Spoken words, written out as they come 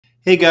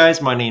Hey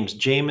guys, my name's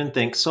Jamin.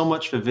 Thanks so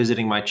much for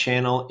visiting my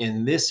channel.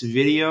 In this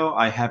video,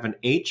 I have an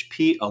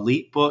HP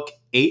Elitebook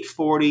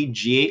 840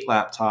 G8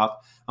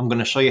 laptop. I'm going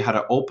to show you how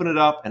to open it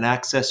up and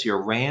access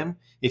your RAM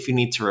if you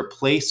need to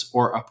replace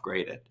or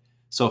upgrade it.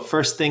 So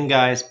first thing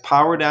guys,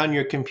 power down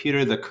your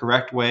computer the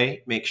correct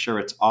way. Make sure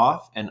it's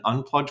off and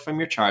unplugged from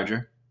your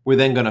charger. We're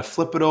then going to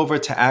flip it over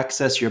to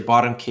access your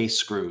bottom case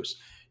screws.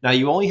 Now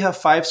you only have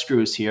 5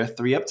 screws here,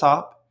 3 up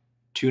top,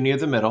 2 near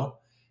the middle.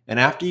 And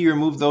after you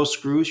remove those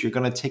screws, you're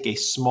going to take a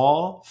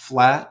small,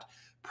 flat,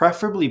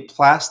 preferably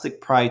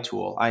plastic pry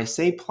tool. I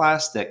say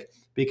plastic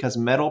because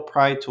metal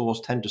pry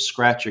tools tend to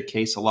scratch your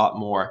case a lot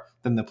more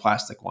than the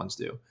plastic ones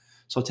do.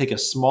 So take a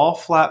small,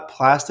 flat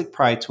plastic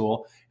pry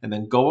tool and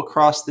then go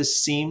across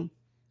this seam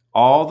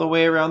all the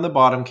way around the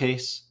bottom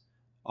case,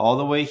 all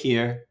the way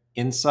here,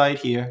 inside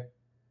here,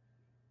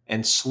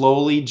 and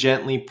slowly,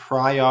 gently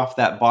pry off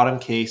that bottom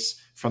case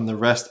from the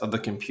rest of the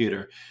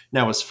computer.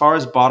 Now, as far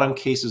as bottom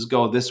cases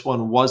go, this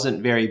one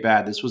wasn't very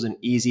bad. This was an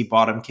easy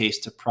bottom case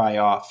to pry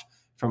off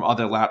from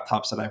other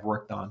laptops that I've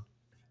worked on.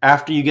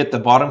 After you get the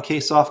bottom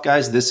case off,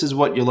 guys, this is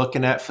what you're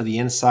looking at for the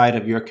inside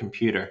of your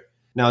computer.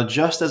 Now,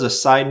 just as a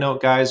side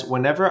note, guys,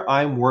 whenever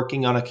I'm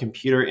working on a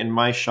computer in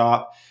my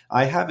shop,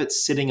 I have it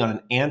sitting on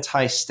an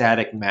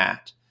anti-static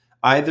mat.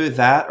 Either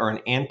that or an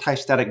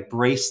anti-static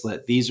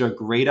bracelet. These are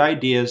great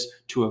ideas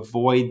to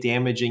avoid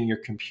damaging your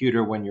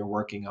computer when you're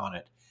working on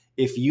it.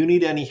 If you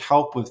need any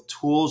help with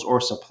tools or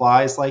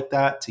supplies like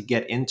that to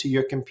get into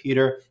your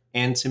computer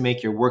and to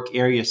make your work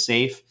area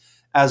safe,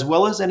 as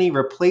well as any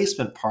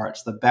replacement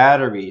parts, the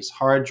batteries,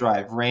 hard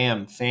drive,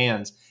 RAM,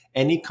 fans,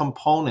 any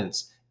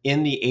components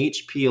in the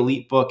HP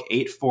Elitebook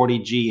 840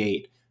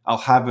 G8, I'll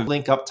have a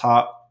link up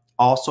top,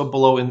 also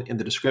below in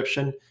the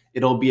description.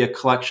 It'll be a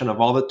collection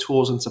of all the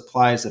tools and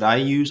supplies that I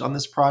use on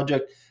this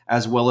project,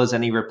 as well as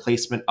any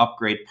replacement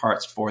upgrade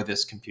parts for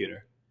this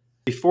computer.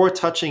 Before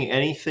touching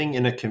anything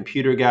in a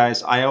computer,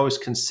 guys, I always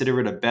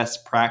consider it a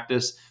best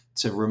practice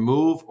to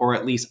remove or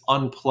at least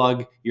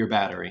unplug your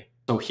battery.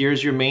 So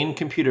here's your main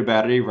computer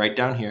battery right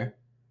down here.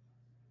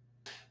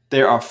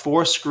 There are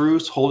 4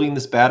 screws holding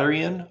this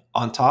battery in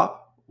on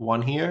top.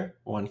 One here,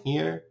 one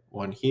here,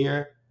 one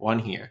here, one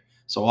here.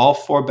 So all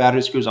 4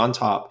 battery screws on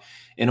top.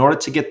 In order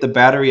to get the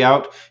battery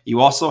out, you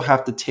also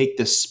have to take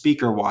this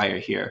speaker wire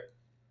here.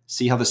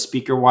 See how the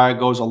speaker wire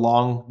goes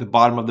along the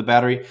bottom of the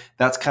battery?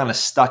 That's kind of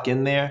stuck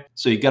in there.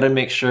 So you got to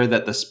make sure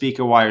that the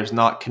speaker wire is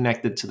not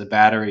connected to the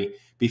battery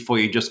before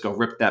you just go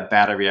rip that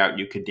battery out.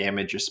 You could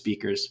damage your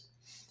speakers.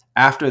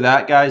 After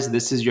that, guys,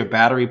 this is your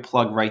battery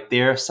plug right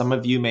there. Some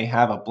of you may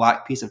have a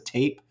black piece of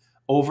tape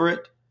over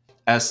it.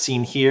 As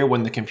seen here,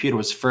 when the computer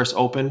was first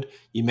opened,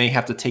 you may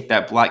have to take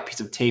that black piece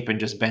of tape and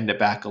just bend it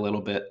back a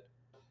little bit.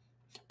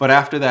 But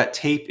after that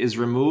tape is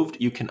removed,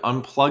 you can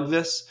unplug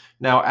this.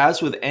 Now,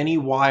 as with any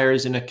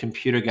wires in a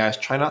computer, guys,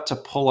 try not to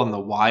pull on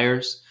the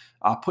wires.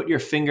 Put your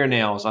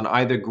fingernails on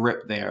either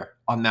grip there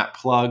on that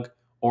plug,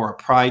 or a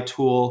pry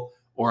tool,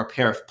 or a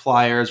pair of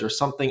pliers, or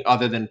something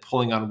other than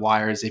pulling on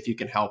wires if you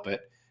can help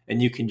it.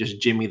 And you can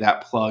just jimmy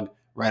that plug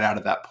right out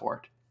of that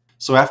port.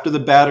 So after the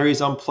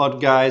battery's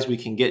unplugged, guys, we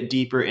can get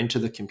deeper into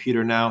the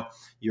computer now.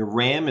 Your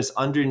RAM is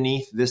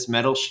underneath this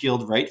metal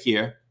shield right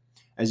here.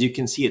 As you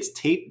can see, it's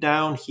taped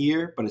down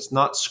here, but it's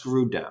not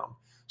screwed down.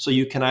 So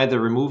you can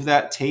either remove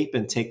that tape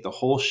and take the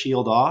whole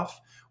shield off,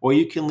 or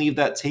you can leave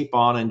that tape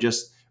on and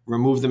just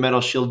remove the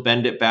metal shield,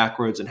 bend it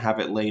backwards, and have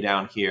it lay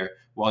down here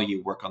while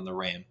you work on the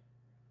RAM.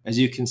 As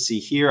you can see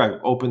here, I've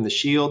opened the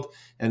shield,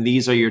 and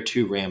these are your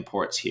 2 RAM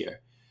ports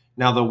here.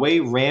 Now, the way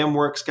RAM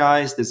works,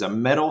 guys, there's a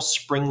metal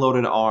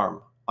spring-loaded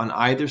arm on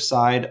either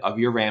side of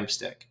your RAM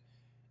stick.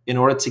 In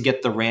order to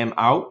get the RAM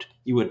out,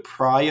 you would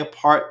pry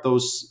apart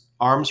those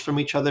arms from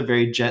each other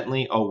very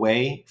gently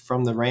away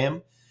from the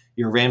RAM.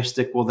 Your RAM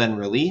stick will then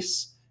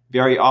release.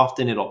 Very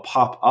often it'll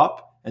pop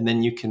up, and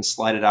then you can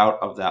slide it out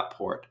of that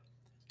port.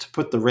 To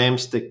put the RAM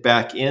stick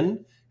back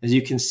in, as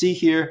you can see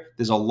here,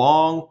 there's a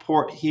long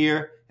port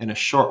here and a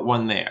short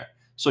one there.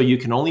 So you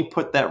can only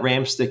put that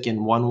RAM stick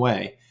in one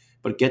way,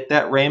 but get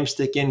that RAM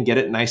stick in, get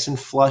it nice and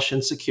flush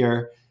and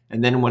secure,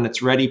 and then when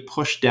it's ready,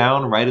 push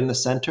down right in the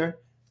center.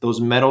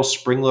 Those metal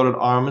spring-loaded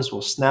arms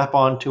will snap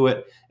onto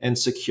it and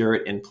secure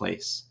it in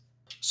place.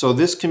 So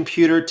this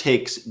computer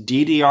takes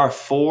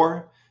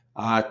DDR4,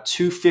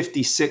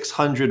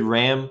 25600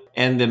 RAM,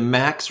 and the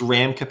max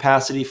RAM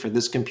capacity for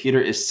this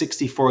computer is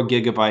 64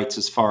 gigabytes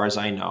as far as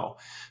I know.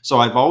 So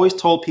I've always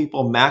told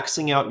people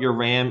maxing out your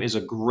RAM is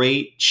a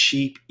great,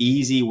 cheap,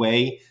 easy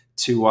way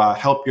to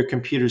help your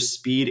computer's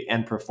speed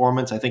and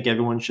performance. I think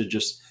everyone should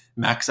just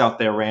max out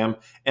their RAM.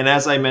 And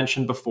as I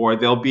mentioned before,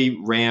 there'll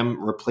be RAM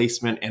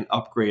replacement and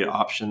upgrade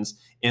options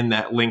in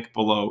that link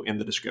below in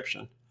the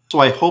description. So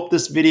I hope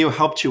this video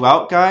helped you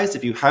out, guys.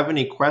 If you have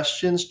any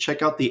questions,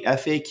 check out the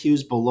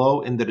FAQs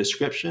below in the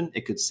description.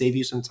 It could save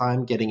you some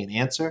time getting an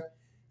answer.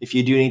 If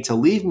you do need to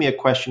leave me a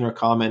question or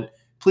comment,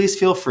 please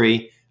feel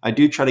free. I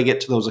do try to get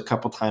to those a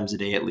couple times a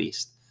day at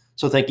least.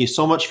 So thank you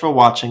so much for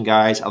watching,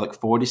 guys. I look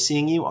forward to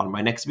seeing you on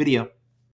my next video.